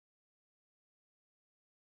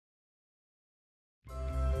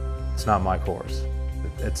It's not my course.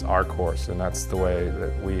 It's our course, and that's the way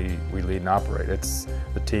that we lead and operate. It's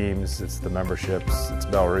the teams, it's the memberships, it's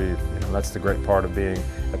Bellerive. That's the great part of being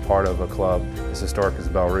a part of a club as historic as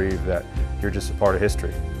Bellerive, that you're just a part of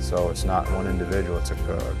history. So it's not one individual, it's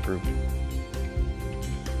a group.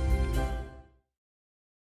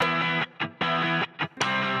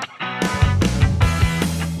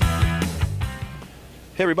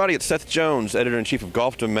 Hey everybody, it's Seth Jones, editor-in-chief of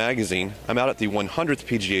Golfdom magazine. I'm out at the 100th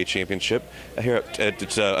PGA Championship. Here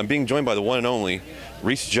I'm being joined by the one and only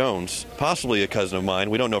Rees Jones, possibly a cousin of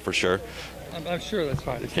mine. We don't know for sure. I'm sure that's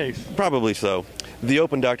probably the case. Probably so. The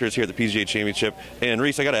Open Doctor is here at the PGA Championship. And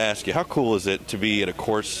Rees, I got to ask you, how cool is it to be at a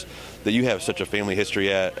course that you have such a family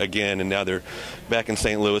history at again, and now they're back in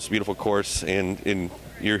St. Louis, beautiful course, and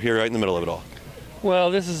you're here right in the middle of it all?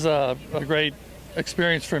 Well, this is a great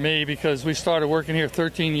experience for me because we started working here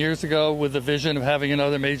 13 years ago with the vision of having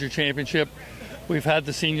another major championship. We've had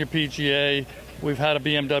the senior PGA, we've had a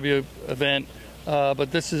BMW event,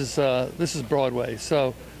 but this is Broadway,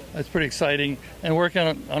 so it's pretty exciting. And working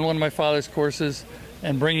on one of my father's courses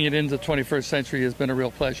and bringing it into the 21st century has been a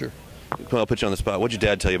real pleasure. Well, I'll put you on the spot. What did your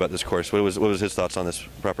dad tell you about this course? What was his thoughts on this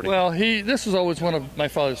property? Well, this was always one of my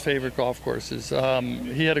father's favorite golf courses.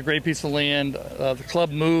 He had a great piece of land. The club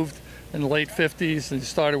moved in the late 50s, and he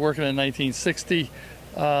started working in 1960,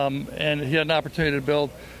 and he had an opportunity to build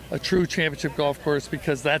a true championship golf course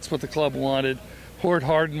because that's what the club wanted. Hort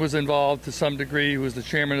Hardin was involved to some degree, who was the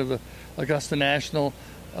chairman of the Augusta National,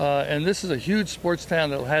 and this is a huge sports town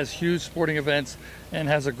that has huge sporting events and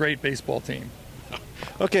has a great baseball team.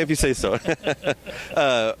 Okay, if you say so.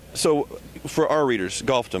 So for our readers,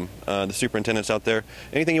 Golfdom, the superintendents out there,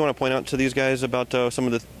 anything you want to point out to these guys about some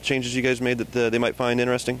of the changes you guys made that they might find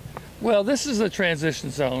interesting? Well, this is a transition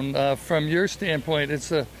zone. From your standpoint,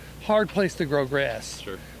 it's a hard place to grow grass.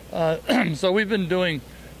 Sure. So we've been doing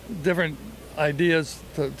different ideas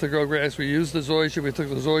to grow grass. We used the zoysia. We took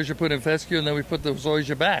the zoysia, put in fescue, and then we put the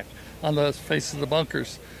zoysia back on the faces of the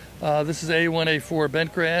bunkers. This is A1, A4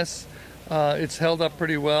 bent grass. It's held up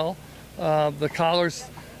pretty well. The collars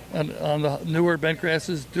on the newer bent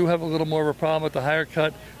grasses do have a little more of a problem with the higher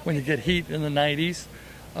cut when you get heat in the 90s.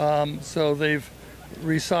 So they've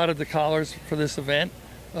resodded the collars for this event,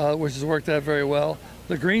 which has worked out very well.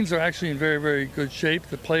 The greens are actually in very, very good shape.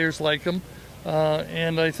 The players like them,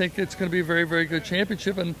 and I think it's going to be a very, very good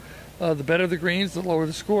championship. And the better the greens, the lower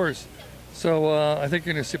the scores. So I think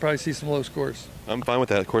you're going to probably see some low scores. I'm fine with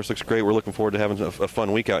that. The course looks great. We're looking forward to having a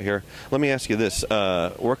fun week out here. Let me ask you this: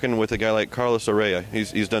 working with a guy like Carlos Araya,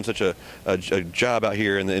 he's done such a job out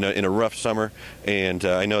here in a rough summer, and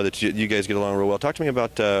I know that you guys get along real well. Talk to me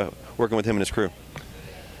about working with him and his crew.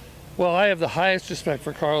 Well, I have the highest respect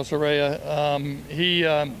for Carlos Araya. He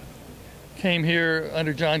came here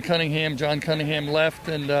under John Cunningham. John Cunningham left,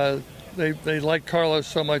 and they liked Carlos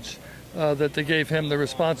so much that they gave him the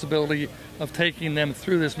responsibility of taking them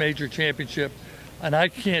through this major championship. And I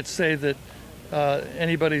can't say that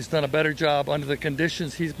anybody's done a better job under the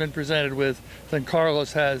conditions he's been presented with than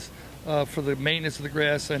Carlos has for the maintenance of the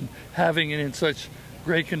grass and having it in such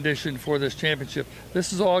great condition for this championship.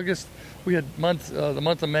 This is August. We had the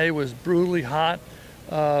month of May was brutally hot.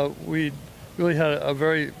 We really had a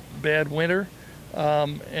very bad winter.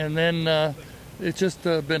 And then it's just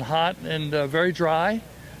been hot and very dry.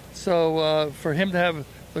 So for him to have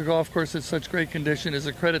the golf course in such great condition is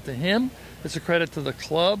a credit to him. It's a credit to the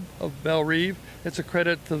club of Bellerive. It's a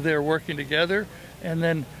credit to their working together. And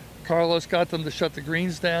then Carlos got them to shut the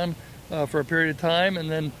greens down for a period of time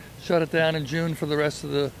and then shut it down in June for the rest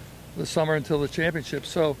of the summer until the championship.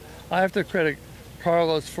 So I have to credit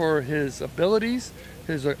Carlos for his abilities,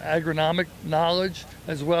 his agronomic knowledge,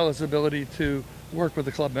 as well as ability to work with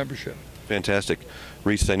the club membership. Fantastic.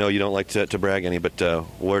 Rees, I know you don't like to brag any, but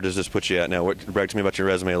where does this put you at now? Brag to me about your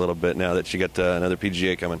resume a little bit now that you got another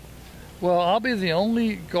PGA coming. Well, I'll be the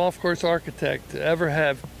only golf course architect to ever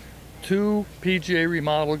have 2 PGA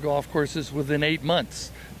remodeled golf courses within 8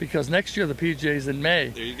 months, because next year the PGA is in May.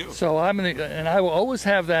 There you go. So and I will always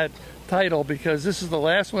have that title because this is the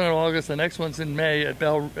last one in August, the next one's in May at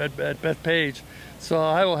Bethpage. So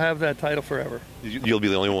I will have that title forever. You'll be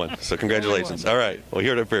the only one. So congratulations. All right. Well,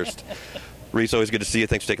 hear it first. Rees, always good to see you.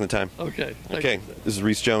 Thanks for taking the time. Okay. Okay. This is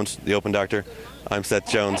Rees Jones, the Open Doctor. I'm Seth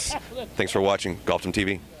Jones. Thanks for watching Golfdom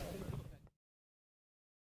TV.